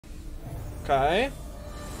Okay.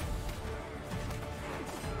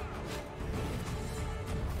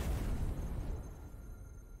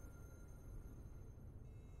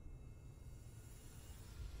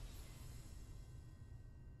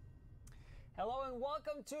 Hello and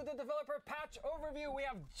welcome to the developer patch overview. We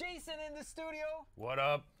have Jason in the studio. What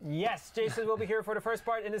up? Yes, Jason will be here for the first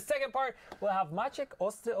part. In the second part, we'll have Maciek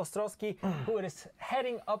Ostrowski, who is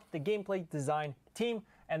heading up the gameplay design team.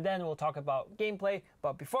 And then we'll talk about gameplay.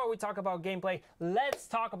 But before we talk about gameplay, let's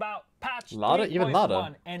talk about patch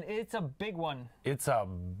 3.1. And it's a big one. It's a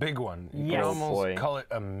big one. You can almost call it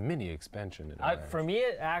a mini expansion. For me,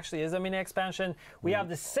 it actually is a mini expansion. We have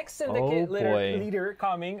the 6th Syndicate leader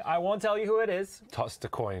coming. I won't tell you who it is. Tossed a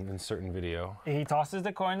coin in a certain video. He tosses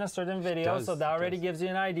the coin in a certain video, so that already gives you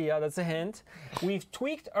an idea. That's a hint. We've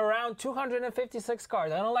tweaked around 256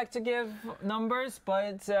 cards. I don't like to give numbers,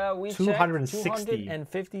 but we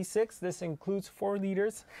 260. 256. This includes 4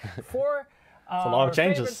 leaders. For a lot of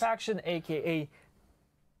changes. Favorite faction, aka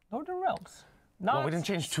Northern Realms. Well, we didn't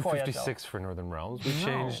change 256 for Northern Realms. We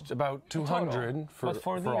changed about 200 for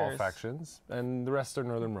all factions, and the rest are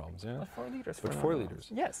Northern Realms. Yeah. But 4 leaders. But 4 leaders.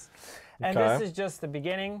 Yes. And this is just the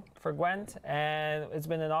beginning for Gwent, and it's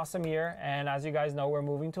been an awesome year. And as you guys know, we're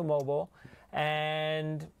moving to mobile.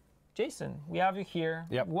 And Jason, we have you here.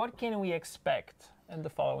 Yep. What can we expect in the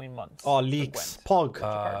following months? Oh, leaks. Pog.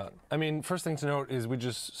 I mean, first thing to note is we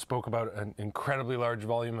just spoke about an incredibly large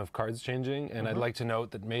volume of cards changing, and I'd like to note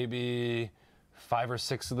that maybe 5 or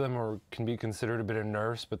 6 of them can be considered a bit of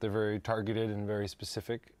nerfs, but they're very targeted and very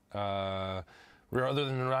specific. Other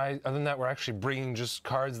than that, we're actually bringing just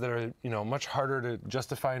cards that are much harder to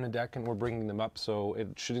justify in a deck, and we're bringing them up, so it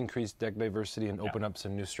should increase deck diversity and open up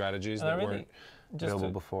some new strategies that weren't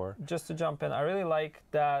available before. Just to jump in, I really like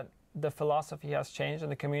that the philosophy has changed and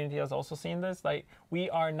the community has also seen this. Like, we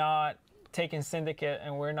are not taking Syndicate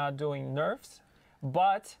and we're not doing nerfs,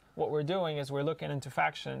 but what we're doing is we're looking into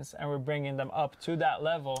factions and we're bringing them up to that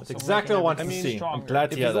level. That's exactly what I wanted to see. I'm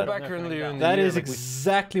glad to hear that. That is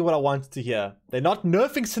exactly what I wanted to hear. They're not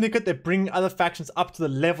nerfing Syndicate, they're bringing other factions up to the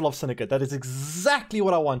level of Syndicate. That is exactly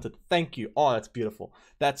what I wanted. Thank you. Oh, that's beautiful.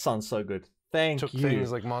 That sounds so good. Thank you. Took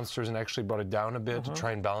things like monsters and actually brought it down a bit to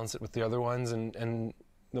try and balance it with the other ones, and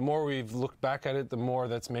the more we've looked back at it, the more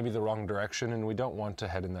that's maybe the wrong direction, and we don't want to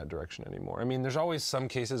head in that direction anymore. I mean, there's always some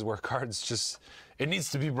cases where cards just, it needs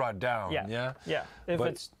to be brought down, Yeah, if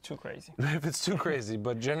it's too crazy. If it's too crazy,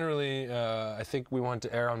 but generally, I think we want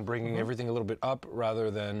to err on bringing everything a little bit up rather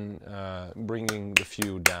than bringing the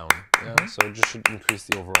few down. Yeah? So it just should increase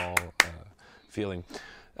the overall feeling.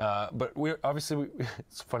 But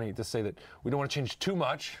it's funny to say that we don't want to change too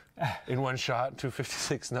much in one shot,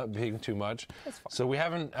 256 not being too much. So we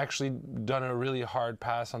haven't actually done a really hard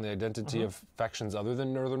pass on the identity of factions other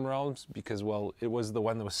than Northern Realms because, well, it was the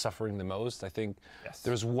one that was suffering the most. I think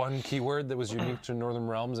there's one keyword that was unique to Northern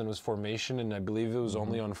Realms, and it was formation, and I believe it was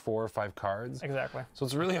only on 4 or 5 cards. Exactly. So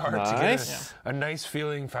it's really hard to get a nice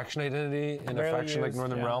feeling faction identity in a faction like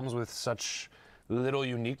Northern Realms with such little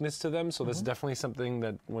uniqueness to them, so that's definitely something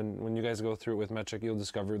that when you guys go through it with Maciek, you'll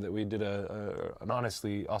discover that we did an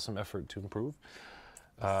honestly awesome effort to improve.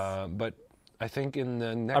 But I think in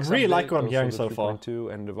the next I really like what I'm hearing so far.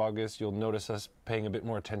 End of August, you'll notice us paying a bit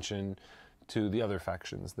more attention to the other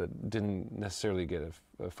factions that didn't necessarily get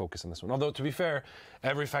a focus on this one. Although, to be fair,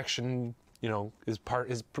 every faction is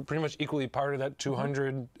pretty much equally part of that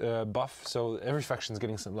 200 buff, so every faction's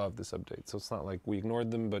getting some love this update. So it's not like we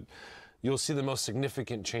ignored them, but you'll see the most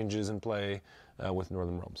significant changes in play with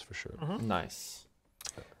Northern Realms for sure. Nice.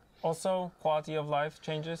 Also, quality of life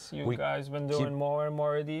changes. You guys been doing more and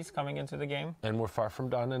more of these coming into the game. And we're far from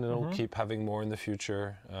done, and it'll keep having more in the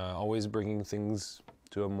future. Always bringing things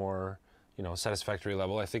to a more satisfactory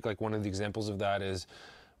level. I think like one of the examples of that is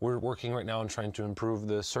we're working right now on trying to improve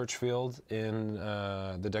the search field in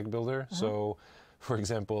the deck builder. So, for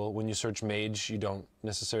example, when you search mage, you don't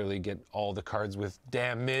necessarily get all the cards with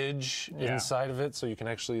damage inside of it, so you can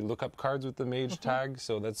actually look up cards with the mage tag.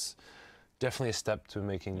 So that's definitely a step to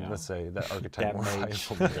making, let's say, that archetype more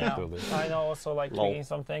valuable. I know also like tweaking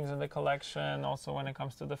some things in the collection, also when it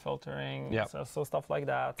comes to the filtering, so stuff like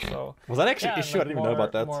that. So was that actually an issue? I didn't even know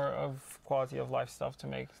about that. More of quality of life stuff to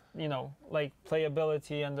make, like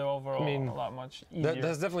playability and the overall a lot much easier.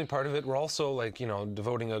 That's definitely part of it. We're also like,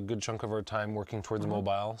 devoting a good chunk of our time working towards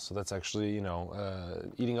mobile. So that's actually,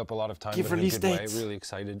 eating up a lot of time. Give release dates. Really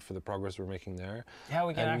excited for the progress we're making there. Yeah,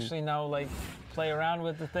 we can actually now like play around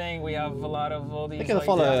with the thing. We have a lot of all these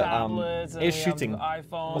tablets and shooting.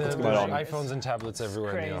 iPhones. There's iPhones and tablets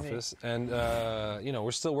everywhere in the office. And,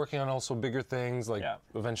 we're still working on also bigger things like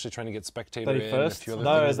eventually trying to get Spectator in. A few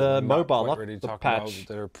other things the mobile well, not ready to the talk patch. about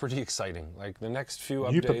that are pretty exciting. Like the next few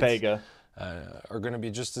You updates are going to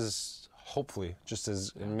be just as, hopefully, just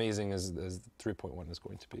as amazing as 3.1 is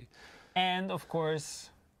going to be. And of course,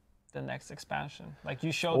 the next expansion. Like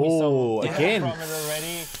you showed me some again. from it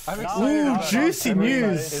already. I'm excited. Juicy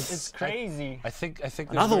news! It's crazy. I think there's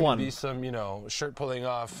Another going one. to be some, you know, shirt pulling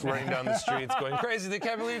off, running down the streets, going crazy. They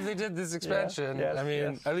can't believe they did this expansion. Yes, I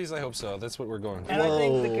mean, yes. at least I hope so. That's what we're going for. And I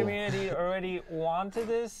think the community already wanted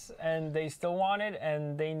this, and they still want it,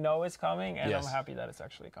 and they know it's coming, and I'm happy that it's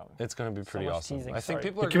actually coming. It's going to be pretty awesome. Teasing, I think sorry.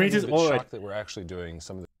 people are going to be a bit shocked that we're actually doing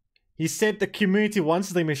some of the... He said the community wants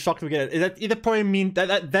something. We're shocked we get it. That either probably mean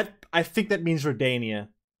that I think that means Redania.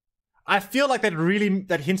 I feel like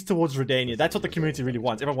that hints towards Redania. That's what the community really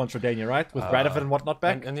wants. Everyone wants Redania, right? With Radovid and whatnot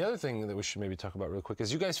back. And the other thing that we should maybe talk about real quick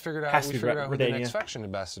is you guys figured out who the next faction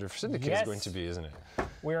ambassador for Syndicate is going to be, isn't it?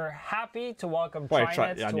 We're happy to welcome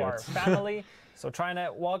Trinet to our family. So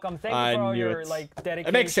Trinet, welcome. Thank you for all your dedication.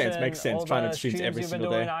 It makes sense. Trinet streams every single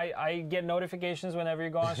day. I get notifications whenever you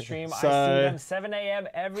go on stream. I see them 7 a.m.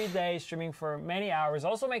 every day, streaming for many hours.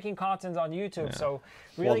 Also making content on YouTube. So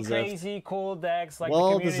really crazy, cool decks. Like the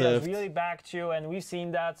community has really backed you, and we've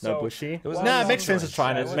seen that. So no bushy. It makes sense to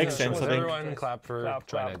Trinet. It makes sense. I think. Everyone clap for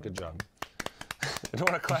Trinet. Good job. I don't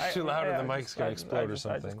want to clap too loud, or the mic's gonna explode or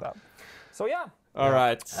something. So yeah. All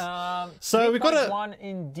right. So we got 1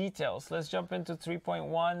 in details. Let's jump into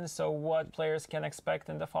 3.1. So what players can expect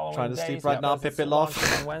in the following days. Trying to sleep right now, Pepe Love.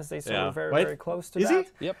 On Wednesday, so we're very close to that.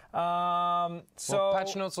 Is he? Yep. So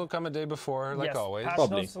patch notes will come a day before, like always. Patch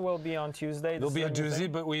notes will be on Tuesday. They'll be a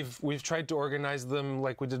doozy, but we've tried to organize them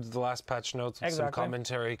like we did the last patch notes with some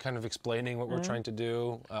commentary, kind of explaining what we're trying to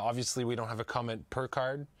do. Obviously, we don't have a comment per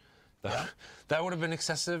card. That would have been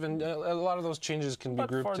excessive, and a lot of those changes can be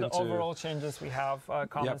grouped into... But for the overall changes, we have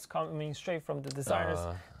comments coming straight from the designers.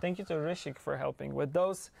 Thank you to Rishik for helping with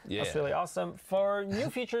those. That's really awesome. For new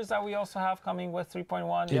features that we also have coming with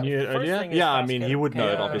 3.1. I mean, he would know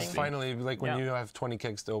it, obviously. Finally, like when you have 20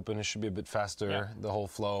 kegs to open, it should be a bit faster. The whole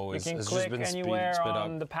flow has just been click anywhere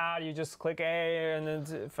on the pad. You just click A, and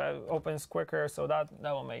it opens quicker. So that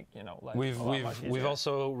will make life We've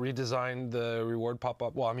also redesigned the reward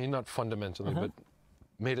pop-up. Well, I mean, not fundamentally, but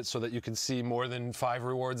made it so that you can see more than 5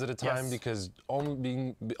 rewards at a time, because only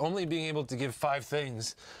being able to give 5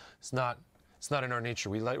 things, it's not in our nature.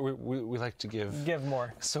 We like to give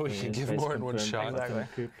more, so we can give more in one shot.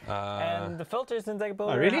 Exactly. And the filters in deck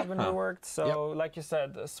builder have been reworked. So like you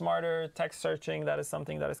said, smarter text searching, that is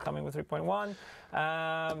something that is coming with 3.1.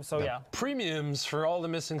 Premiums for all the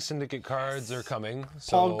missing Syndicate cards are coming.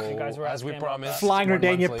 So as we promised, Flying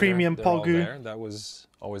Redania premium Pogu. That was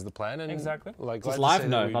always the plan, and like it's live?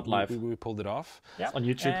 No, not live. We pulled it off. Yeah, on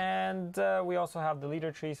YouTube. And we also have the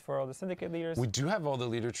leader trees for all the Syndicate leaders. We do have all the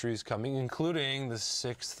leader trees coming, including the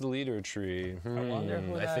 6th leader tree. I wonder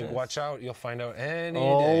who that is. Watch out, you'll find out any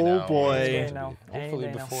day now. Oh boy! Hopefully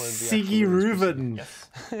before the Siggy Reuven. Yes.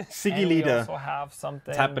 Siggy leader. We also have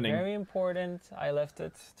something very important. I left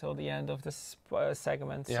it till the end of this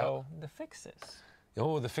segment. So the fixes.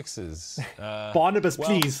 Oh, the fixes. Barnabas,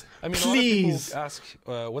 please. I mean, please. A lot of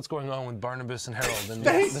people ask what's going on with Barnabas and Harold. And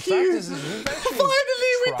Thank the you. fact is we've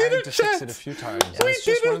actually tried to fix it a few times. It's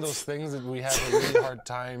just one of those things that we have a really hard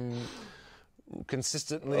time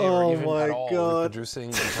consistently or even at all reproducing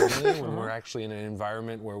internally when we're actually in an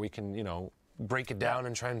environment where we can, break it down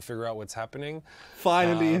and try and figure out what's happening.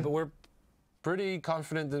 Finally. But we're pretty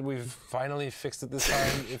confident that we've finally fixed it this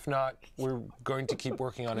time. If not, we're going to keep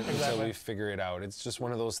working on it until we figure it out. It's just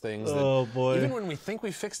one of those things that even when we think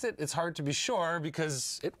we fixed it, it's hard to be sure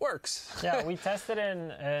because it works. Yeah, we tested it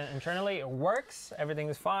internally. It works. Everything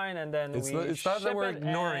is fine, and then it's not that we're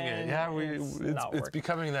ignoring it. Yeah, it's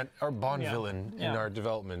becoming that our Bond villain in our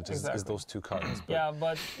development is those 2 cards. Yeah,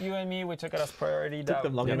 but you and me, we took it as priority.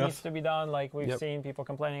 That needs to be done. Like we've seen people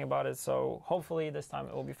complaining about it, so hopefully this time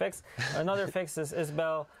it will be fixed. Another fix is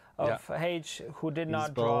Isbel of H, who did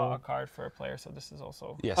not draw a card for a player, so this is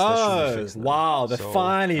also... Yes, that should be fixed now. Wow, they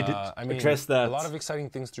finally addressed that. A lot of exciting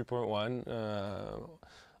things, 3.1.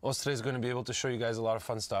 Ostre is going to be able to show you guys a lot of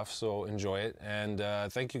fun stuff, so enjoy it. And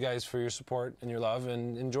thank you guys for your support and your love,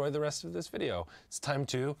 and enjoy the rest of this video. It's time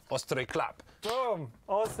to Ostre clap. Boom!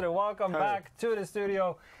 Ostre, welcome back to the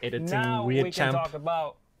studio. Editing now weird we can talk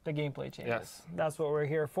about the gameplay changes. Yes. That's what we're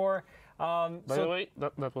here for. By the way,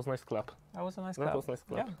 that was nice clap. That was a nice clap. That was nice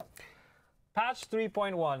clap. Yeah. Patch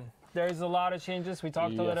 3.1. There's a lot of changes. We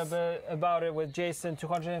talked a little bit about it with Jason.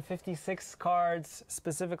 256 cards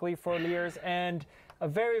specifically for Lears, and a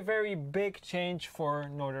very, very big change for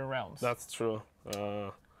Northern Realms. That's true.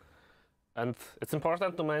 And it's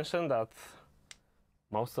important to mention that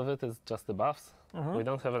most of it is just the buffs. We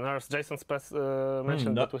don't have a nerfs. Jason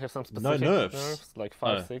mentioned that we have some specific nerfs, like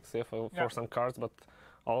 5, 6, for some cards, but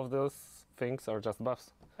all of those things are just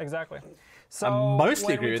buffs. Exactly. So I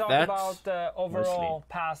mostly agree with that. When we talk about the overall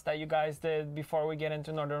pass that you guys did before we get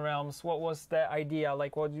into Northern Realms, what was the idea?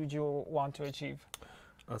 Like, what did you want to achieve?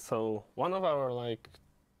 So one of our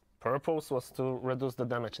purpose was to reduce the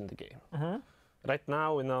damage in the game. Right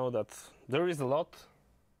now we know that there is a lot,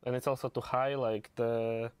 and it's also too high. Like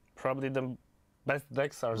probably the best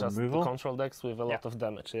decks are just the control decks with a lot of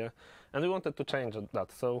damage. Yeah, and we wanted to change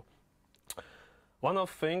that. So one of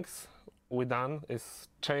things we done is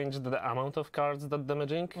change the amount of cards that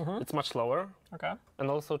damaging. It's much lower. Okay. And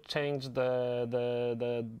also change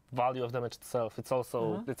the value of damage itself. It's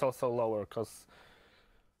also lower because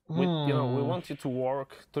we want you to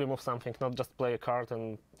work to remove something, not just play a card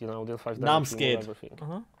and deal 5 damage. Now I'm scared. Everything.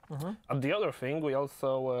 And the other thing, we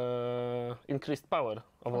also increased power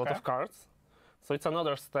of a lot of cards. So it's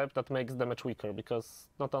another step that makes damage weaker because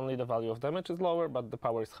not only the value of damage is lower, but the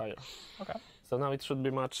power is higher. Okay. So now it should be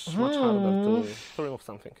much harder to remove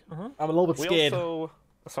something. I'm a little bit scared.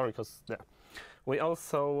 We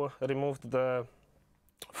also removed the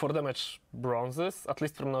 4 damage bronzes, at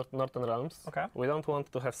least from Northern Realms. Okay. We don't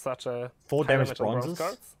want to have such a 4 damage bronzes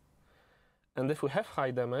cards. And if we have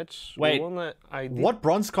high damage, wait, we want what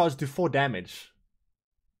bronze cards do 4 damage?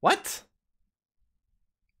 What?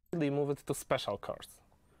 They move it to special cards.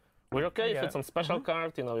 We're okay if it's on special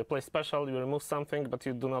card, you play special, you remove something, but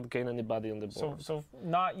you do not gain anybody on the board. So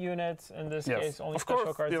not units in this case, only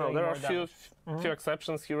special cards. Of course, there are a few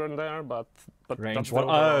exceptions here and there, but range that's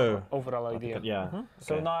the overall idea.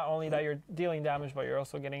 So not only that you're dealing damage, but you're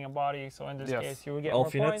also getting a body. So in this case, you will get more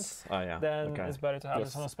points. Then it's better to have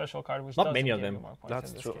this on a special card, which not many of them. More points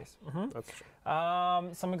that's in this true. Case. That's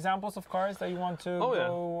true. Some examples of cards that you want to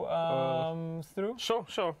go through?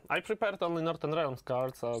 Sure. I prepared only Northern Realms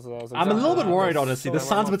cards as I'm a little bit worried, honestly. This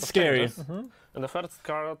sounds a bit scary. And the first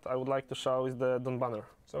card I would like to show is the Dawn Banner.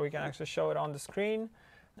 So we can actually show it on the screen.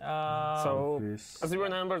 So, as you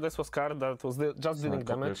remember, this was card that was just dealing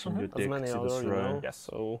damage, as many other, Yes.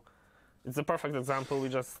 So, it's a perfect example. We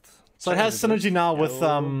just so it has synergy now with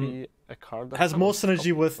has more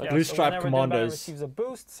synergy with Blue Stripe Commandos. Receives a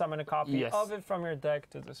boost, summon a copy of it from your deck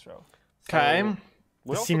to this row. Okay.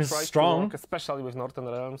 We seems strong, to work, especially with Northern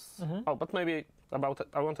Realms. Oh, but maybe I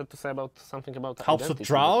wanted to say something about helps identity. with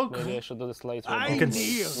Draug. Maybe I should do this later. You can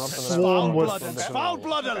swarm with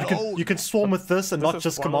you can swarm with this and not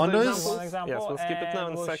just commandos. One example, yes, we'll skip it now.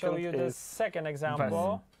 And we'll show you the second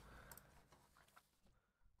example.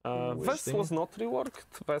 Vess was not reworked.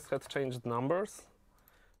 Vess had changed numbers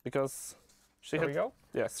because she had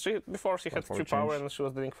before she had 2 power and she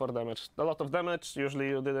was dealing 4 damage. A lot of damage. Usually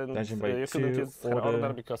you couldn't use her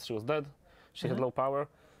order because she was dead. She had low power.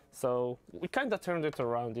 So we kind of turned it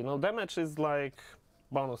around. Damage is like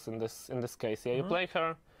bonus in this case. Yeah, you play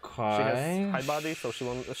her. She has high body, so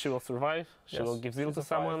she will survive. She will give zeal to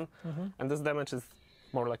someone, and this damage is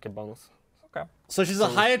more like a bonus. Okay. So she's a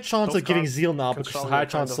higher chance of giving zeal now because she's a higher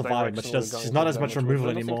chance of surviving, but she's not as much removal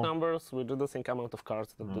anymore. Numbers, we're reducing amount of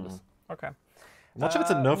cards that do this. Okay. I'm not sure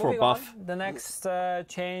if it's a nerf or a buff. The next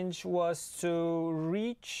change was to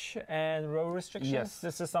reach and row restrictions. Yes.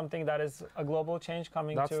 This is something that is a global change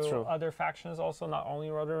coming to other factions also, not only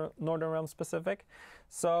Northern Realm specific.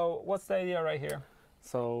 So what's the idea right here?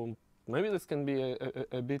 So maybe this can be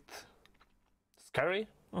a bit scary,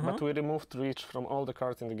 but we removed reach from all the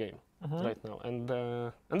cards in the game right now.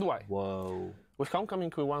 And why? Whoa. With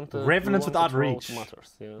Homecoming we want Revenants without reach.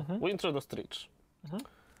 Matters, we introduced reach.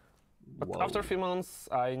 But after a few months,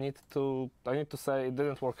 I need to say it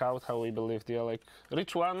didn't work out how we believed. Yeah, like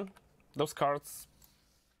Reach 1, those cards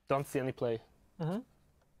don't see any play.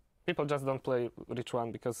 People just don't play Reach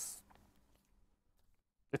 1 because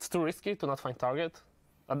it's too risky to not find target.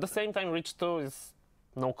 At the same time, Reach 2 is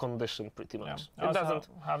no condition pretty much. It doesn't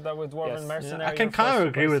have that with Dwarven Mercenary. I can kind of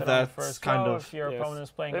agree with that. Kind of. If your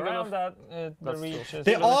opponent's playing around that, the reach is...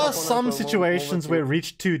 There are some situations where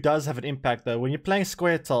Reach 2 does have an impact though. When you're playing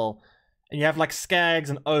Square Tile, and you have like Skags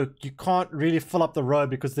and Oak, you can't really fill up the row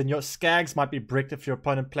because then your Skags might be bricked if your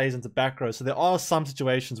opponent plays into back row. So there are some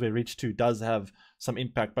situations where Reach 2 does have some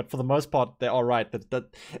impact, but for the most part, they are right. That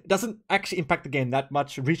it doesn't actually impact the game that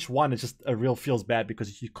much. Reach 1 is just a real feels bad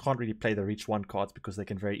because you can't really play the Reach 1 cards because they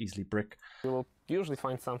can very easily brick. You will usually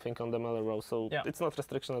find something on the melee row, so it's not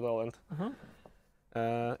restriction at all.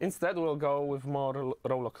 And instead, we'll go with more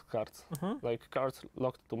row lock cards, like cards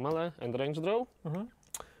locked to melee and ranged row.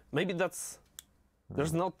 Maybe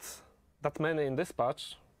there's not that many in this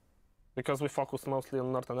patch because we focus mostly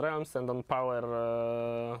on Northern Realms and on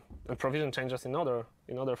power and provision changes in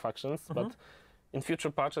other factions. But in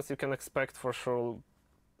future patches you can expect for sure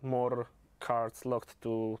more cards locked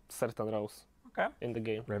to certain rows in the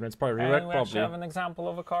game. Revenant's probably And reworked, we probably. actually have an example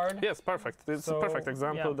of a card. Yes, perfect. It's a perfect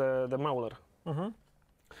example, the Mauler.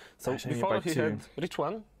 So Actually, before by he two. had Reach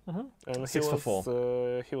 1, and 6 for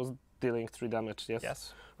 4. He was dealing 3 damage, yes.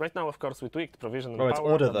 Yes. Right now, of course, we tweaked Provision and Oh, it's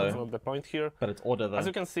Power, order, but that's though. not the point here. But it's order, though. As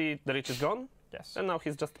you can see, the Reach is gone, Yes. and now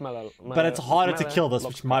he's just melee. But it's harder to melee kill this,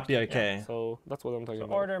 locked which might be card. okay. Yeah, so that's what I'm talking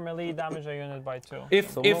about. Order melee damage a unit by 2.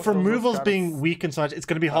 If So most of those removal's cards being weakened so much, it's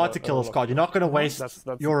going to be hard to kill this card. You're not going to waste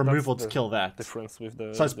your removal to kill that. Difference with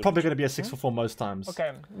the. So it's probably going to be a 6 for 4 most times.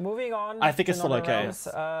 Okay, moving on. I think to it's still Northern okay. Realms,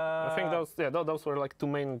 I think those were like 2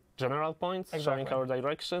 main general points showing our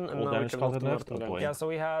direction, and All now we damage can cards move to are left? Northern Oh, boy. Realms. Yeah, so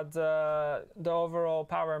we had the overall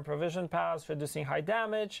power and provision pass, reducing high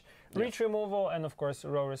damage, reach removal, and of course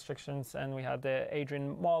row restrictions. And we had the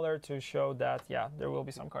Adrian Mauler to show that, there will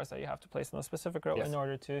be some cards that you have to place in a specific row in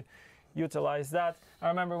order to utilize that. I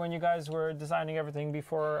remember when you guys were designing everything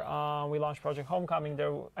before we launched Project Homecoming,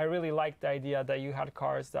 I really liked the idea that you had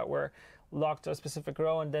cards that were locked to a specific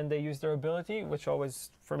row and then they use their ability, which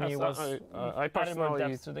always for me was I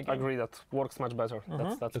personally agree that works much better.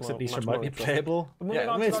 That's Looks more, at least much remotely more playable. Moving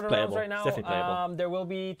on to it's Northern playable. Realms right now, It's definitely playable. there will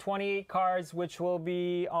be 28 cards, which will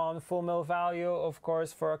be on full mill value, of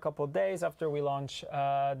course, for a couple of days after we launch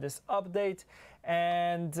this update.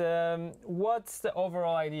 And what's the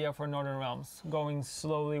overall idea for Northern Realms, going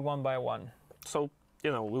slowly one by one? So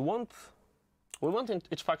we want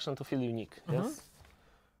each faction to feel unique. Yes.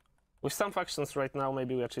 With some factions right now,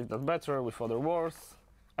 maybe we achieved that better. With other wars,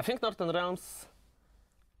 I think Northern Realms'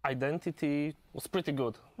 identity was pretty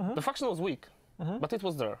good. The faction was weak, but it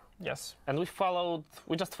was there. Yes. And we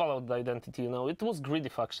just followed the identity. It was greedy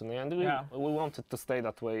faction, and we wanted to stay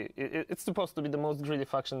that way. It's supposed to be the most greedy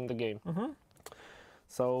faction in the game.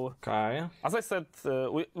 So, as I said,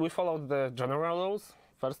 we followed the general rules.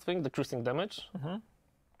 First thing, decreasing damage.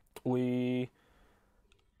 We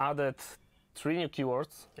added 3 new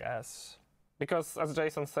keywords. Yes. Because, as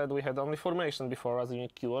Jason said, we had only formation before as a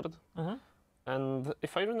unique keyword. And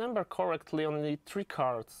if I remember correctly, only 3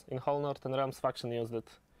 cards in whole Northern Realms faction used it.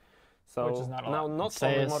 So which is not a now lot. not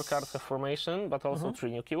only more cards have formation, but also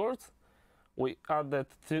 3 new keywords. We added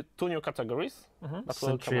 2 new categories, but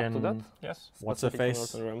we'll come up to that. Yes. What's her face?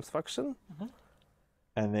 Northern Realms faction.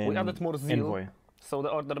 And then we added more zeal, Envoy. so the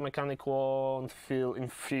order mechanic won't feel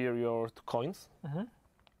inferior to coins.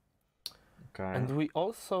 And we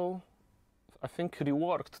also, I think,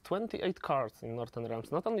 reworked 28 cards in Northern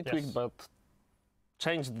Realms. Not only tweaked, but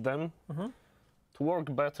changed them to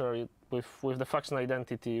work better with the faction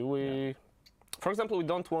identity. For example, we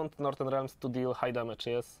don't want Northern Realms to deal high damage,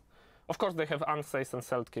 yes. Of course, they have Unsace and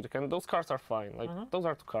Seltkirk, and those cards are fine. Those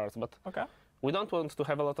are 2 cards, but we don't want to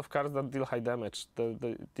have a lot of cards that deal high damage.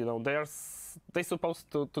 They're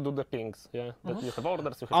supposed to do the pings, that you have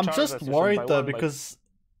orders, you have I'm charges, just you worried should buy though, one because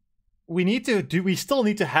we still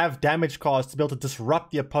need to have damage cards to be able to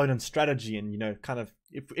disrupt the opponent's strategy, and kind of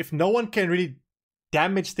if no one can really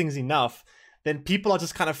damage things enough, then people are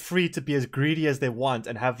just kind of free to be as greedy as they want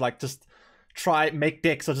and have just make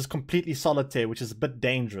decks or just completely solitaire, which is a bit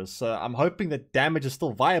dangerous. So I'm hoping that damage is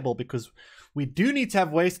still viable, because we do need to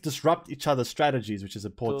have ways to disrupt each other's strategies, which is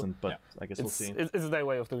important, but I guess we'll see. It's their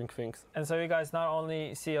way of doing things. And so you guys not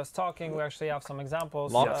only see us talking, we actually have some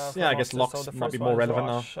examples. Locks? I guess locks might be more relevant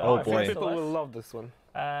now. Oh boy. I think people will love this one.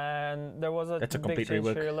 And there was a That's a big complete change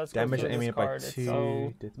rework. here. Let's Damage go through enemy this by card. 2.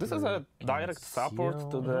 So this is a direct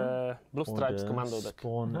support to the Blue Stripes Commando deck,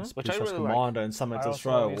 Which I really like. Commando and summon I to also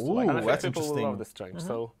throw. used to Ooh, like And I think that's people will interesting. love this change.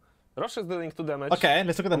 So Rosh is dealing 2 damage. Okay,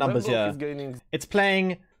 let's look at the numbers here. He's gaining It's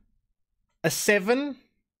playing a 7,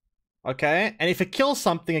 okay, and if it kills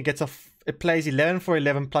something, it plays 11 for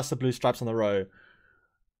 11 plus the blue stripes on the row,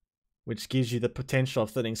 which gives you the potential of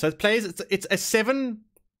thinning. So it's a 7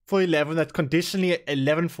 for 11 that's conditionally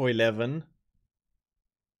 11 for 11.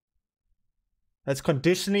 That's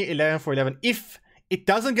conditionally 11 for 11. If it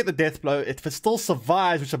doesn't get the death blow, if it still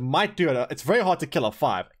survives, which it might do, it's very hard to kill a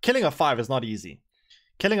 5. Killing a 5 is not easy.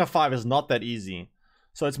 Killing a 5 is not that easy.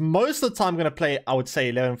 So it's most of the time going to play, I would say,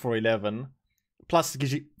 11 for 11. Plus, it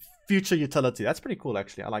gives you future utility. That's pretty cool,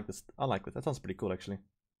 actually. I like this. That sounds pretty cool, actually.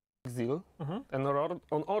 Zeal. And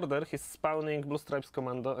on order, he's spawning Blue Stripes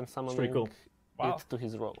Commando and summoning it to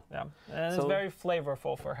his row. Yeah, and it's very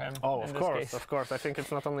flavorful for him. Oh, of course. I think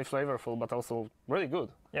it's not only flavorful, but also really good.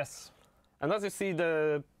 Yes. And as you see,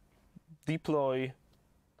 the deploy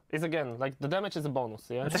is again, the damage is a bonus,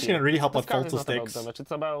 yeah? It's actually going to really help out Foltus decks.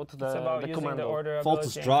 It's about the using commando. the order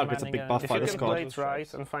Foltus Drug, it's a big buff If by you this can card. play it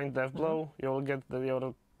right and find Death Blow, you'll get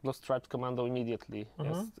your Blue Striped Commando immediately.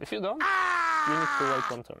 Yes. If you don't, you need to wait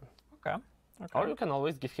 1 turn. Okay. Okay. Or you can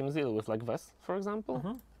always give him Zeal with like Ves, for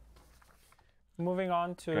example. Moving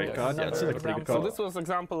on to Great card. Yeah, it's a pretty good So card. this was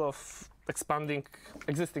example of expanding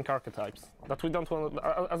existing archetypes that we don't want.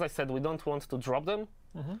 As I said, we don't want to drop them.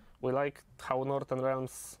 We like how Northern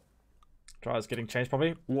Realms Trials getting changed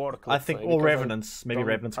probably. work. I think all Revenants, maybe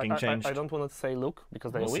Revenants getting changed. I don't want to say look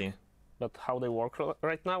because they're We'll weak, see. but how they work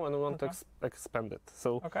right now, and we want to expand it. So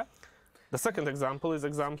Okay. the second example is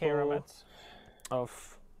example Keramet.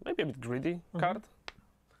 of maybe a bit greedy card.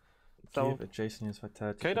 So Give adjacent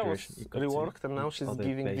vitality Keira was configuration equal to reworked, and now each she's of their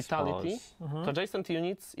giving base vitality powers. to adjacent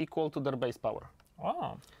units equal to their base power.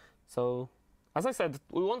 Wow. So, as I said,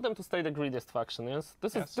 we want them to stay the greediest faction. Yes,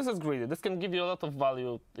 this is greedy. This can give you a lot of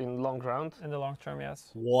value in long round. In the long term, yes.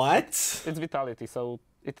 What? It's vitality, so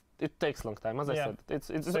it takes long time. As I said, it's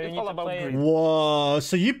So you need all to about play- greed. Whoa!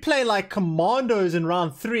 So you play like commandos in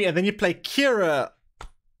round 3, and then you play Kira.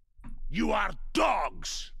 You are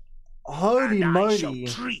dogs, Holy and I shall moly!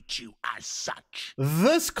 treat you as such.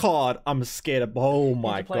 This card, I'm scared of. Oh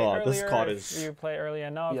my You play god, this earlier, card if is you play early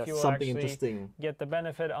enough, Yes. you will something actually interesting. get the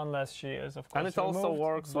benefit unless she is, of course, And it also removed,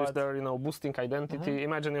 works with but- their, boosting identity.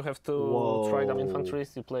 Imagine you have to Whoa. try them infanteries.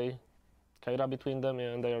 You play Keira between them,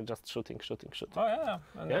 and they are just shooting. Oh yeah,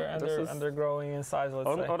 and, Yeah, they're growing in size, let's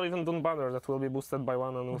say. Or even Dune Banner that will be boosted by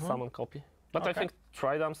one and will summon copy. But I Okay. think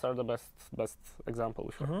Tridams are the best example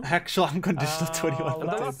with her. Actual unconditional 21. And the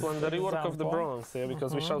Last last one, the rework of the example. bronze,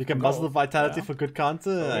 because we showed You can muzzle the vitality Yeah. for good counter,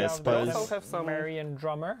 We I have suppose. the also have some- Marion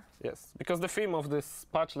Drummer. Yes, because the theme of this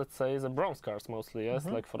patch, let's say, is a bronze cards mostly, yes,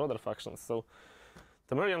 like for other factions. So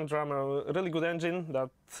the Merian Drummer, really good engine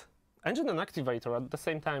and activator at the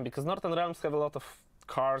same time, because Northern Realms have a lot of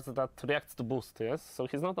cards that reacts to boost, yes. So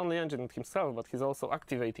he's not only engine himself, but he's also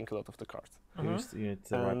activating a lot of the cards. Boost unit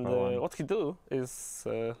to right And by one.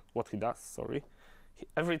 what he does, sorry.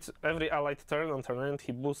 Every allied turn on turn end,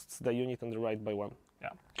 he boosts the unit on the right by one.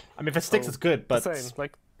 I mean, if it sticks, So, it's good, but The same.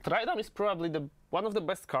 Like Tridam is probably one of the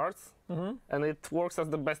best cards, and it works as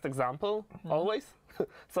the best example always.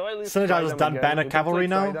 So I least Synergize has Tridam done again. Banner You can Cavalry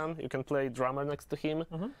play now. Tridam, you can play Drummer next to him,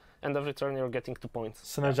 and every turn you're getting 2 points.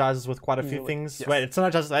 synergizes with quite a few Easily. things. Yes. Wait, it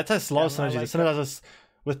synergizes. That's a slow Yeah, I synergy. like It synergizes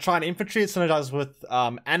with Trine Infantry. It synergizes with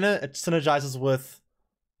Anna. It synergizes with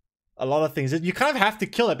a lot of things. You kind of have to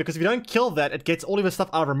kill it because if you don't kill that, it gets all of your stuff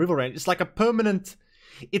out of removal range. It's like a permanent.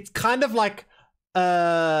 It's kind of like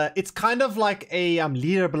a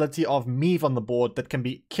leader ability of Meave on the board that can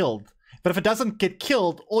be killed. But if it doesn't get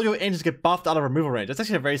killed, all your engines get buffed out of removal range. That's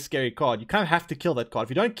actually a very scary card. You kind of have to kill that card. If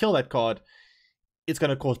you don't kill that card, it's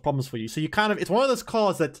going to cause problems for you. So it's one of those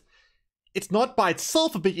cards that it's not by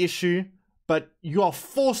itself a big issue, but you are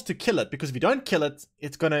forced to kill it because if you don't kill it,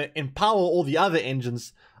 it's going to empower all the other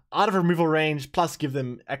engines out of removal range plus give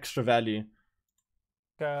them extra value.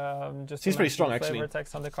 Just Seems to pretty mention strong, the actually. flavor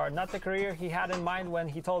text on the card. Not the career he had in mind when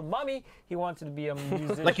he told mommy he wanted to be a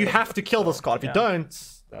musician. Like you have to kill this card. If you Yeah. don't,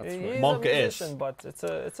 That's He's right. a Monka is. musician, but it's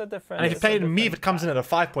a different. and if you it's a play it in Meave, different it comes in at a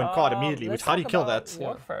 5-point card immediately. let's Which how do you talk kill about that?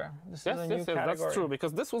 Warfare. This Yes, is a new yes, category. that's true,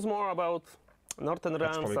 because this was more about Northern That's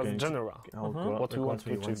Realms probably as going to- general. What we want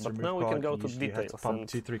to achieve, but now we can go to details, Pump and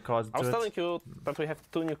 2-3 cards. I was do it. telling you that we have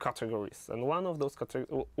 2 new categories, and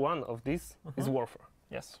one of these is Warfare.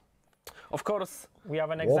 Yes. Of course, We have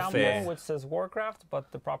an Warfare. example which says Warcraft,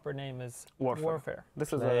 but the proper name is Warfare.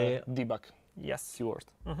 This is Play- a debug Yes. keyword.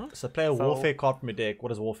 So play a So- Warfare card from your deck.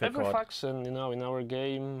 What is Warfare Every card? faction, in our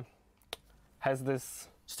game, has this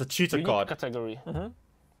It's the tutor unique card. category.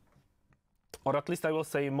 Or at least I will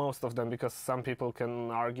say most of them, because some people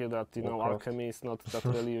can argue that Warcraft. alchemy is not that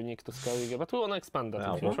really unique to Skellige, but we want to expand that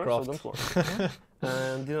Yeah, in future, Warcraft. so don't worry.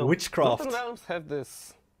 And Witchcraft. Northern Realms have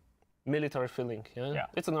this military feeling. Yeah.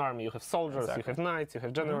 It's an army. You have soldiers, Exactly. you have knights, you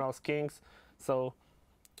have generals, kings. So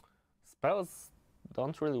spells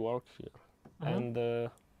don't really work here. And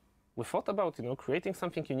we thought about creating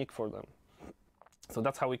something unique for them. So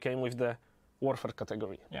that's how we came with the warfare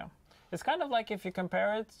category. Yeah. It's kind of like if you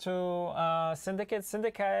compare it to Syndicate.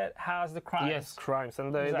 Syndicate has the crimes. Yes, crimes,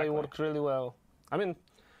 and they Exactly. work really well. I mean,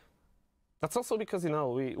 that's also because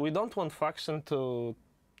we don't want faction to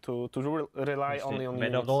rely only on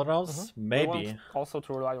Men of units. the Realms? We Maybe. want also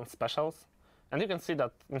to rely on specials, and you can see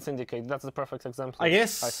that in Syndicate. That's the perfect example. I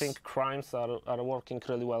guess. I think crimes are working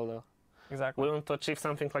really well there. Exactly. We want to achieve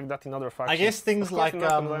something like that in other factions. guess things Of course, like, in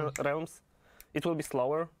Northern Realms, it will be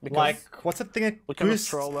slower because Like, what's that thing that we cannot boosts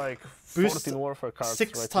throw like boost 14 warfare cards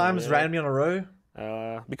 6 right times now, yeah. randomly on a row?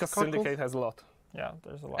 Because Quite cool. Syndicate has a lot. Yeah,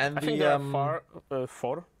 there's a lot. And I think there are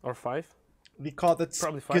 4 or 5. the card that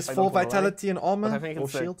Probably 5, gives I 4 don't wanna lie. vitality and armor But I think or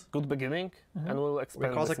it's a shield. good beginning, and we'll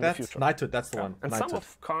expand Cards this like in the that? future. Knighthood, that's the one. And Knighthood. some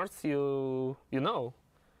of cards you know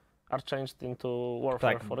are changed into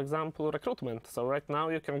warfare. For example, recruitment. So right now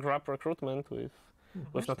you can grab recruitment with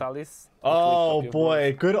Natalis. Oh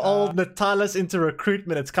boy, good old Natalis into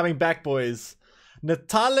recruitment. It's coming back, boys.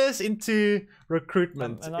 Natalis into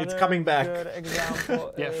recruitment. It's coming back. Good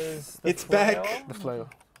example is the it's back. The flail.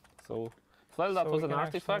 So flail, that was an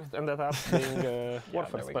artifact, and that up being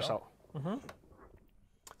warfare special.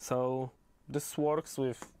 So this works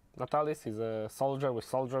with Natalis. He's a soldier with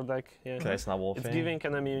soldier deck. Yeah. Okay, it's not warfare. It's giving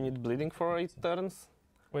enemy unit bleeding for 8 turns.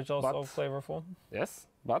 Which also flavorful. Yes,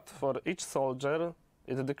 but for each soldier,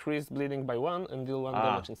 it decreased bleeding by 1 and deal 1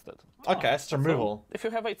 damage instead. Okay, it's removal. So if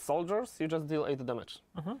you have 8 soldiers, you just deal 8 damage.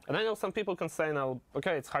 And I know some people can say now,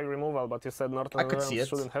 okay, it's high removal, but you said Northern Realms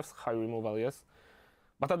shouldn't have high removal, yes.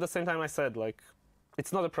 But at the same time I said, like,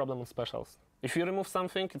 it's not a problem on specials. If you remove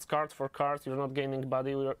something, it's card for card, you're not gaining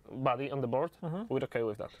body on the board, we're okay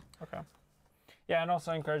with that. Okay. Yeah, and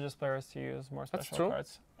also encourages players to use more special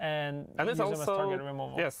cards. And it's use them also as target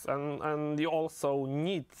removal. Yes, and you also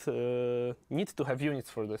need to have units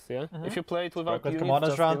for this. Yeah, if you play it without units,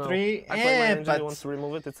 Commanders round 3, but you want to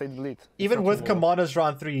remove it, it's 8 bleed. Even with Commanders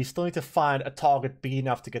round 3, you still need to find a target big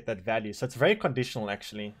enough to get that value. So it's very conditional,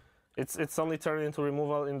 actually. It's only turning into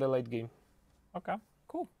removal in the late game. Okay,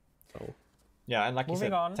 cool. So. Yeah, and like you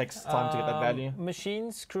said, it takes time to get that value.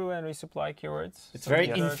 Machines, crew, and resupply keywords. It's very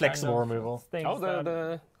inflexible removal.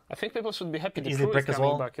 I think people should be happy. The easily crew brick is as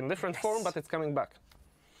coming well. back in different form, but it's coming back.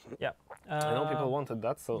 Yeah. I know people wanted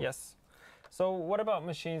that, so. Yes. So what about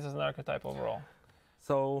machines as an archetype overall?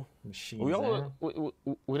 So machines,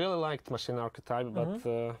 we really liked machine archetype, but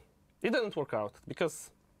it didn't work out because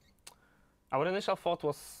our initial thought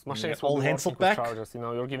was machines will be working with charges. You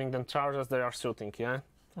know, you're giving them charges, they are shooting, yeah.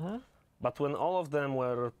 But when all of them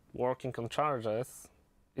were working on charges,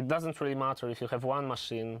 it doesn't really matter if you have 1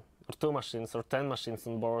 machine or 2 machines or 10 machines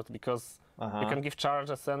on board, because you can give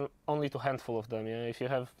charges and only to a handful of them. Yeah, if you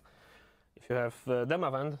have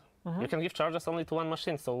Demavend, you can give charges only to 1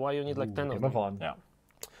 machine. So why you need like 10 of them? Yeah.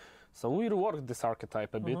 So we reworked this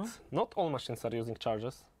archetype a bit. Not all machines are using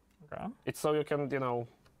charges. Okay. It's so you can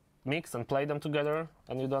mix and play them together,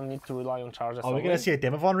 and you don't need to rely on charges. Are we going to see a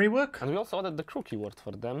Demavon rework? And we also added the crew keyword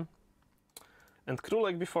for them. And crew,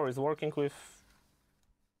 like before, is working with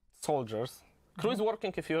soldiers. Crew is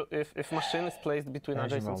working if machine is placed between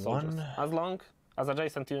adjacent soldiers. As long as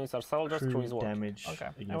adjacent units are soldiers, crew is working. Damage. Okay.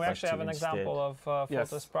 And we actually have an example of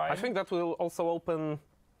Fortress Pride. I think that will also open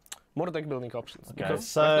more deck building options. Okay.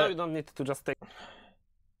 Because right now you don't need to just take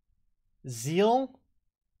Zeal.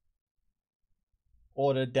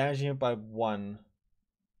 Order damaging it by 1.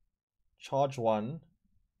 Charge 1.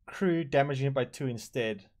 Crew damaging it by 2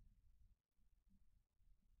 instead.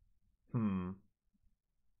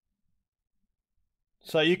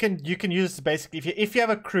 So you can use basically if you have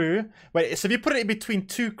a crew. Wait, so if you put it in between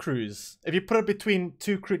 2 crews, if you put it between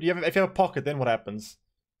 2 crews, if you have a pocket, then what happens?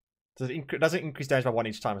 Does it doesn't increase damage by 1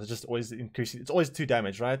 each time? It's just always increasing. It's always 2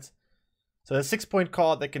 damage, right? So a 6-point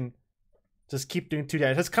card that can just keep doing 2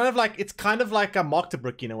 damage. It's kind of like a Mark to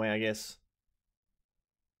Bricky in a way, I guess.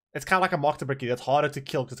 It's kind of like a Mark to Bricky that's harder to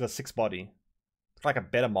kill because it's got 6 body. It's like a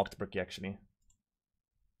better Mark to Bricky actually.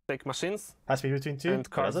 Take machines. Has to be between 2. And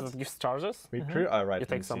cards that gives charges. Crew? Oh, right. You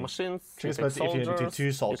take some machines. You take soldiers. If you do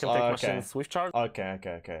 2 soldiers. You can take machines with charges.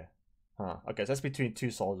 Okay. Huh. Okay, so that's between 2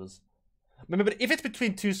 soldiers. But if it's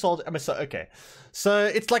between 2 soldiers, I mean, so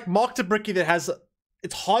it's like Mark to Bricky that has.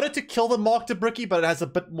 It's harder to kill than Mark to Bricky, but it has a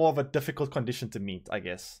bit more of a difficult condition to meet, I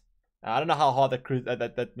guess. I don't know how hard that crew. I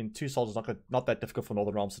mean, 2 soldiers not that difficult for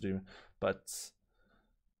Northern Realms to do, but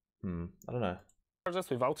I don't know. Charges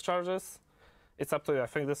without charges. It's up to you. I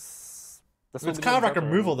think this it's kind of like a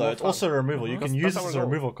removal though. It's also a removal. You can use this as a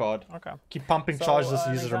removal card. Okay. Keep pumping charges to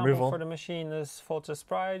use as a removal. For the machine is Fortress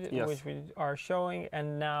Pride, which we are showing,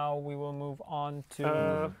 and now we will move on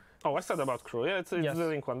to. I said about crew. Yeah, it's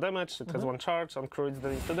dealing 1 damage. It has 1 charge. On crew, it's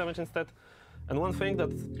dealing 2 damage instead. And one thing that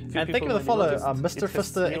thank you for the follow, Mr.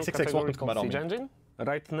 Fister XXX. Welcome to my Siege Engine.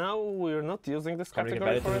 Right now, we're not using this category for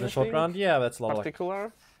anything in the short round. Yeah, that's a lot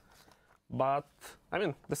particular. But I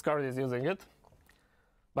mean, this card is using it.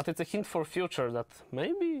 But it's a hint for future that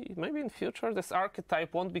maybe in future this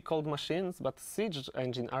archetype won't be called machines, but siege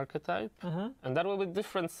engine archetype, and there will be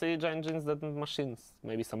different siege engines than machines.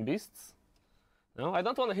 Maybe some beasts. No, I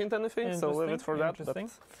don't want to hint anything, so leave it for that. But,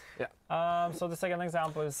 yeah. So the second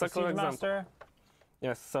example is Siege Master.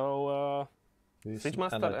 Yes. So Siege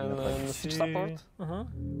Master and Siege Support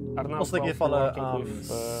are now also give follow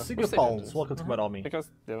Sigurpals. Welcome to my army. Because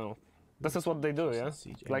this is what they do, yeah.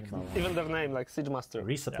 Like even their name, like Siege Master.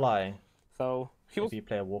 Resupply. Yeah. So he was If you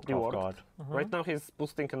play a Warcraft card. Right now he's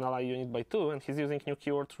boosting an ally unit by 2, and he's using new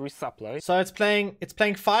keyword resupply. So it's playing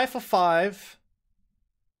 5 for 5,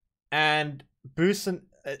 and boosts an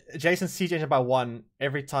adjacent siege engine by 1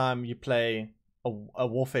 every time you play a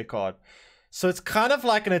warfare card. So it's kind of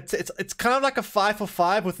like it's kind of like a 5 for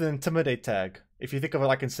 5 with an intimidate tag. If you think of it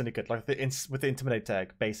like in Syndicate, like with the intimidate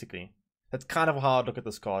tag, basically. That's kind of how I look at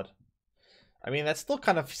this card. I mean, that still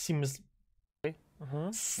kind of seems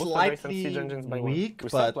slightly weak,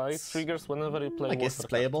 but triggers whenever you play. I guess it's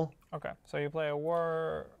playable. Okay, so you play a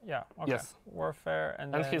war, yeah. Okay. Yes. Warfare,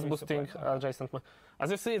 and then he's boosting adjacent.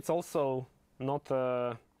 As you see, it's also not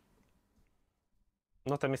a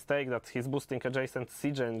mistake that he's boosting adjacent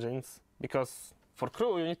siege engines, because for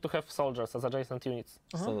crew you need to have soldiers as adjacent units.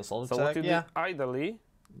 So the soldier so tag, what you do ideally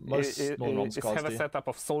is have a setup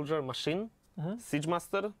of soldier, machine, siege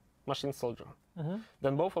master, machine, soldier.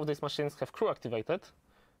 Then both of these machines have crew activated,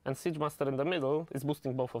 and siege master in the middle is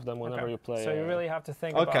boosting both of them whenever you play. So you really have to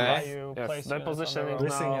think about how you place their positioning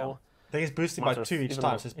now. I think it's boosting by 2 each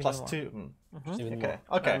time, so it's plus 2. Okay.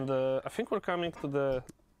 And I think we're coming to the...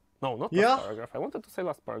 No, not last paragraph. I wanted to say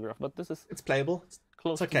last paragraph, but this is... It's playable.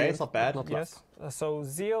 Close. It's okay, it's not bad. Not yes. So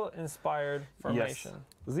Zeal-inspired formation.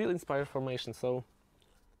 Yes. Zeal-inspired formation. So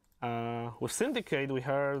with Syndicate we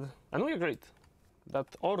heard, and we agreed, that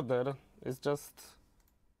Order is just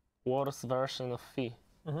worse version of Fee.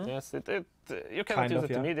 Yes, you cannot use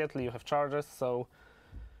it immediately, you have charges, so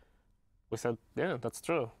we said, yeah, that's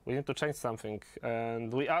true. We need to change something.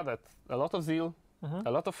 And we added a lot of Zeal,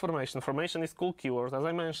 a lot of formation. Formation is cool keyword. As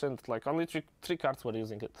I mentioned, like only three cards were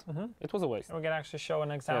using it. It was a waste. We can actually show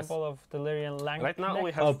an example of Delirium Lang. Right now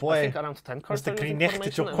we have, I think, around 10 cards using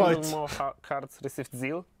formation, and even more cards received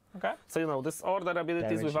Zeal. Okay. So, you know, this Order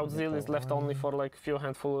abilities without Zeal is left only for like few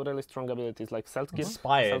handful really strong abilities, like Seltkirk.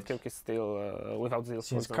 Seltkirk is still without Zeal.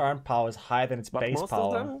 Since current power is higher than its base most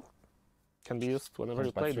power. Of them can be used whenever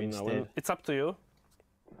you play them now. And it's up to you.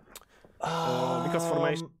 Because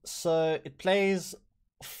formation... So it plays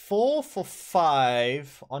 4 for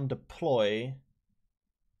 5 on deploy.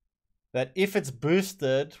 That if it's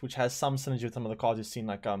boosted, which has some synergy with some of the cards you've seen,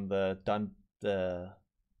 like what's the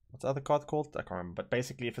other card called? I can't remember. But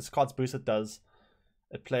basically, if its card's boosted, it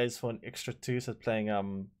plays for an extra 2, so it's playing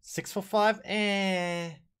 6 for 5.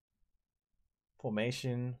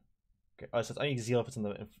 Formation. Okay. Oh, so it's only Zeal if it's in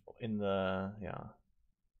the yeah.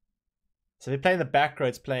 So if you play in the back row,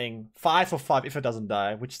 it's playing 5 for 5 if it doesn't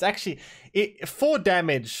die, which is actually 4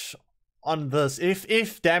 damage on this.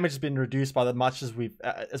 If damage has been reduced by as much as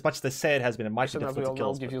they say it has been, it might be difficult to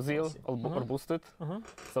kill. Give you Zeal or boosted.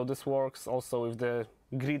 So this works also with the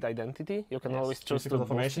grid identity. You can always choose to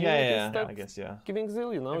formation. Yeah, I guess giving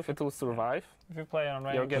Zeal, you know, if it will survive. If you play on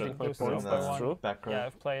rank, you're getting my points. That's true. Yeah,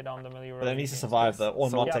 I've played on the melee. But it needs to survive or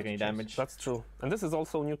not take any damage. That's true. And this is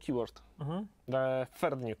also a new keyword. The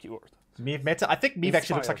third new keyword. Meta. I think Meve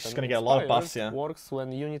actually looks like she's going to get a lot of buffs. Yeah. Works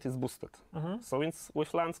when unit is boosted. So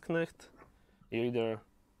with Landsknecht, you either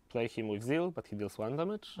play him with Zeal, but he deals 1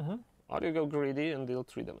 damage, or you go greedy and deal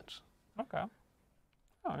 3 damage. Okay.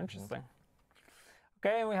 Oh, interesting.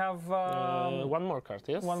 Okay, and we have one more card.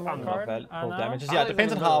 Yes. One more card. Damages. Yeah, it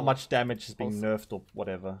depends on how much damage is being nerfed or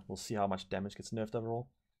whatever. We'll see how much damage gets nerfed overall.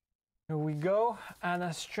 Here we go. Anna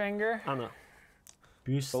Strenger. Anna.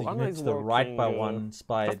 Boost the unit to the right by 1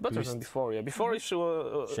 by that's better than before. Yeah, before if she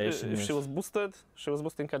was boosted, she was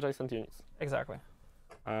boosting adjacent units. Exactly.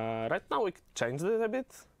 Right now we changed it a bit.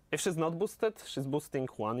 If she's not boosted, she's boosting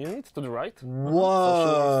 1 unit to the right. Whoa!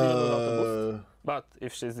 So but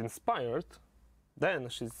if she's inspired, then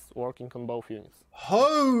she's working on both units.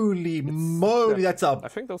 Holy moly, that's a I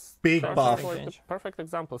think those big buff. Like perfect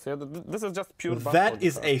examples. Yeah, this is just pure buff. That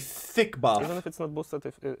is a thick buff. Even if it's not boosted,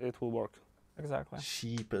 it will work. Exactly.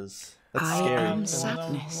 Sheepers. That's scary.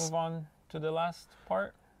 Sadness. Move on to the last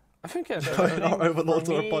part. I think yeah. Overlords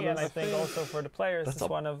for are me, upon and us. I think also for the players, it's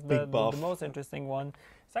one of the most interesting one.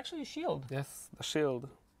 It's actually a shield. Yes, the shield.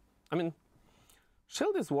 I mean,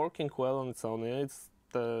 shield is working well on its own. Yeah? It's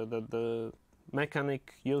the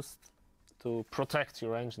mechanic used to protect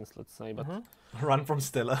your engines, let's say. But run from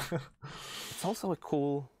Stella. It's also a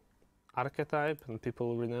cool archetype, and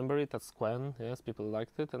people remember it as Gwent. Yes, people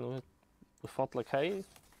liked it, and we thought like, hey,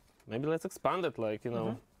 maybe let's expand it. Like, you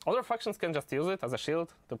know, other factions can just use it as a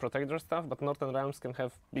shield to protect their stuff, but Northern Realms can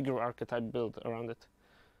have bigger archetype build around it.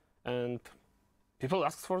 And people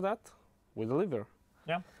ask for that, we deliver.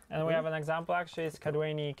 Yeah, and we have an example actually, it's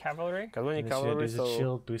Cadwani Cavalry. Cadwani Cavalry, so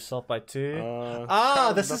shield, do salt by 2.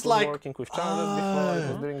 This is like working with charges before, it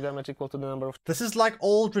was doing damage equal to the number of... This is like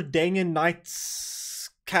old Redanian Knights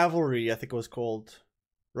Cavalry, I think it was called.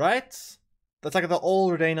 Right? That's like the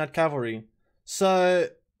old Redainite cavalry. So,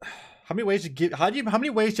 how many ways do you give? How many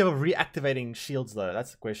ways do you have of reactivating shields though?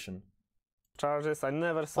 That's the question. Charges. I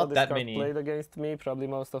never saw this card played against me. Probably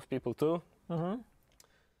most of people too.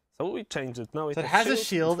 So we changed it. Now it has a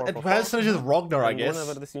shield. It has synergy with Rognar, I guess.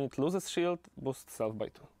 Whenever this unit loses shield, boosts self by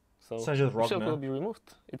 2. So the shield will be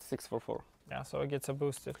removed. It's 6/4. Yeah, so it gets a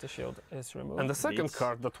boost if the shield is removed. And the second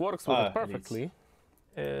card that works with it perfectly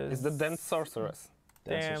is the Damned Sorceress.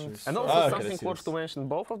 And also something worth to mention,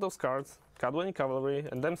 both of those cards, Cadwany Cavalry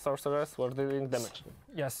and Damned Sorceress, were dealing damage.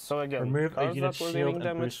 Yes. So again, remove cards that were dealing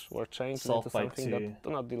damage were changed into something that do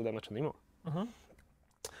not deal damage anymore.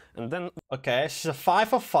 And then... Okay, she's a 5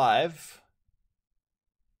 for 5.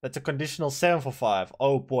 That's a conditional 7 for 5.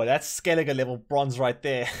 Oh boy, that's Skellige level bronze right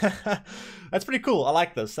there. That's pretty cool. I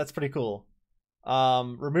like this. That's pretty cool.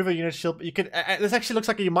 Remove a unit shield. You could. This actually looks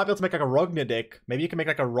like you might be able to make like a Rognar deck. Maybe you can make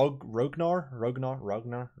like a Rognar,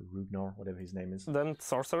 whatever his name is. Then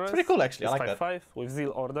Sorceress. It's pretty cool actually. I like that. 5/5 with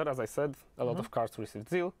Zeal Order, as I said. A lot of cards received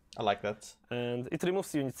Zeal. I like that. And it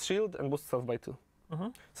removes unit's shield and boosts self by 2.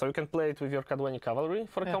 So you can play it with your Cadwany Cavalry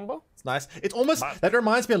for a combo. It's nice. It's almost that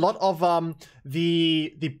reminds me a lot of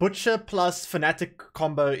the Butcher plus Fanatic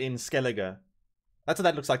combo in Skellige. That's what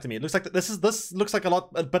that looks like to me. It looks like this looks like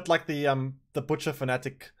a bit like the Butcher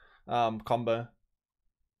Fanatic combo.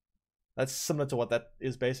 That's similar to what that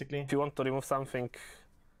is basically. If you want to remove something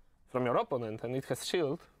from your opponent and it has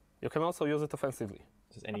shield, you can also use it offensively.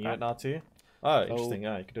 Is any unit now too? Oh, interesting.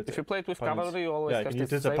 Yeah, you can do it. If you play it with cavalry, you always have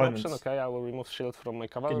this same option. Okay, I will remove shield from my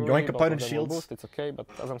cavalry. Can you yoink opponent shields? Boost, it's okay, but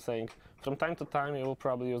as I'm saying, from time to time you will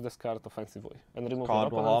probably use this card offensively and remove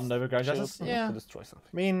card your opponent's shield to destroy something.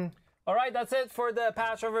 I mean, all right, that's it for the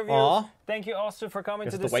patch overview. Thank you, Austin, for coming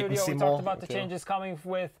to the studio. We talked about the changes coming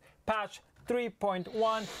with patch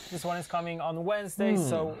 3.1. This one is coming on Wednesday,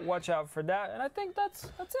 so watch out for that. And I think that's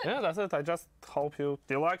it. Yeah, that's it. I just hope you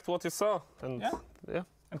liked what you saw. And yeah.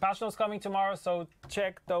 And patch notes coming tomorrow, so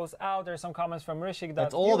check those out. There's some comments from Rishik.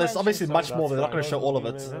 That's all. There's obviously much more. They're not going to show all of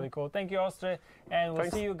it. Really, really cool. Thank you, Austin, and we'll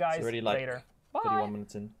see you guys later. Bye. 31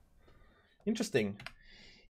 minutes in. Interesting.